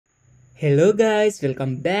Hello guys,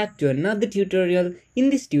 welcome back to another tutorial.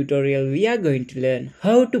 In this tutorial, we are going to learn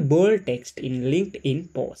how to bold text in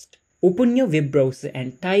LinkedIn post. Open your web browser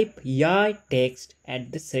and type YAI text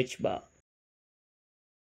at the search bar.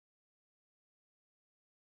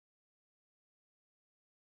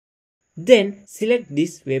 Then select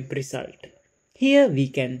this web result. Here we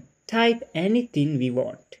can type anything we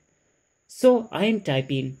want. So I am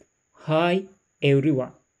typing hi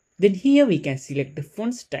everyone. Then here we can select the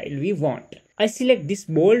font style we want. I select this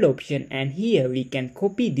bold option and here we can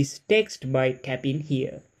copy this text by tapping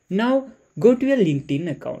here. Now go to your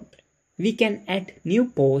LinkedIn account. We can add new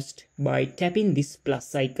post by tapping this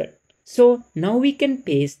plus icon. So now we can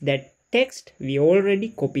paste that text we already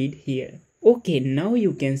copied here. Okay, now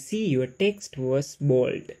you can see your text was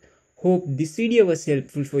bold. Hope this video was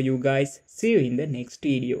helpful for you guys. See you in the next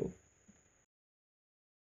video.